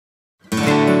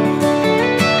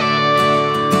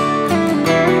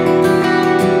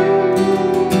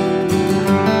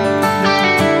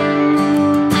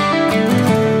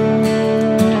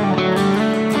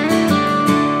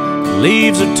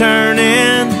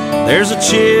There's a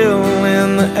chill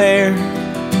in the air,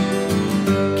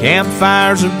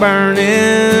 campfires are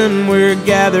burning, we're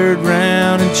gathered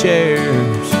round in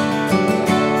chairs.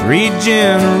 3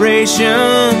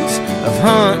 generations of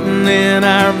hunting in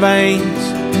our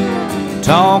veins,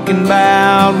 talking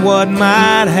about what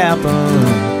might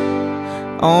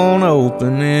happen on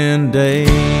opening day.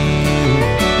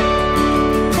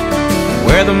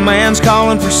 Where the man's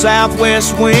calling for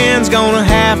southwest winds, gonna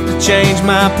have to change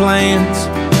my plans.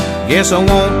 Guess I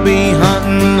won't be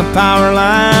hunting the power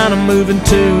line, I'm moving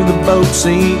to the boat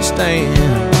seat stand.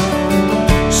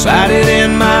 Sighted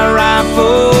in my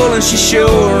rifle and she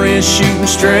sure is shooting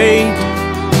straight,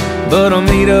 but I'll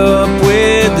meet up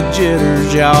with the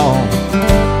jitters, y'all.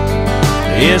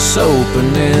 It's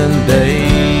opening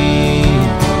day.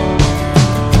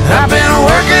 I've been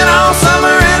working all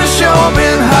summer and it's sure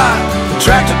been hot. The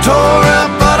tractor tore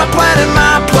up, but I planted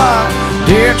my plot.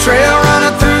 Deer trail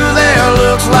running through there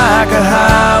looks like a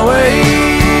highway.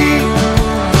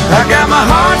 I got my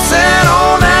heart set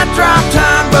on that drop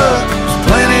time buck. There's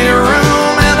plenty of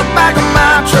room in the back of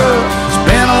my truck. It's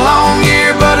been a long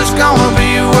year, but it's gonna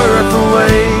be worth the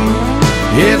wait.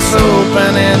 It's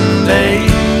opening day.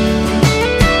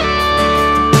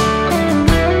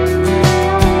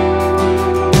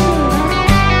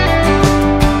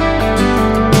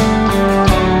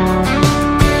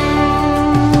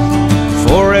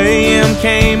 4 a.m.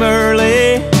 came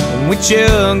early and we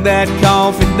chugged that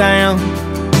coffee down.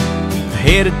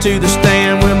 Headed to the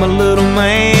stand with my little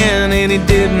man and he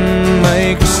didn't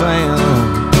make a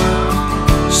sound.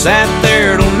 Sat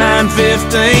there till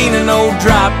 9:15 and old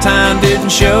drop time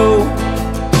didn't show.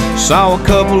 Saw a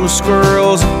couple of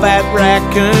squirrels, a fat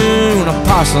raccoon, a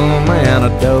possum and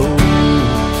a doe.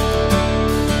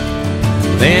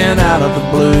 Then out of the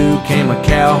blue came a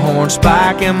cow horn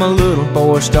spike and my little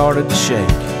boy started to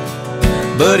shake.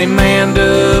 But he manned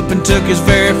up and took his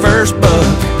very first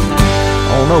buck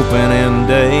on opening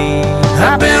day.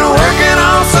 I've been working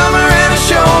all summer and it's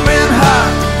sure been hot.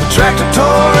 The tractor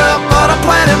tore up, but I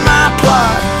planted my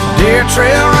plot. Deer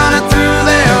trail running through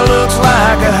there looks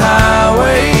like a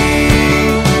highway.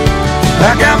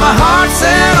 I got my heart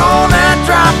set on that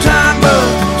drop time buck.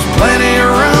 There's plenty of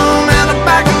room in the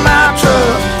back of my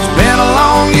truck. It's been a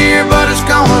long year, but it's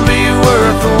gonna be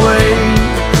worth the wait.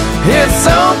 It's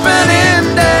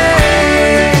opening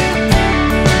day.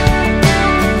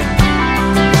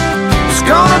 It's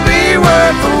gonna be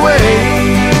worth the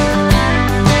wait.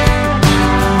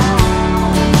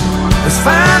 It's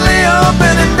finally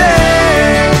opening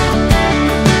day.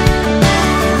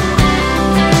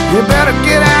 You better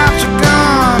get out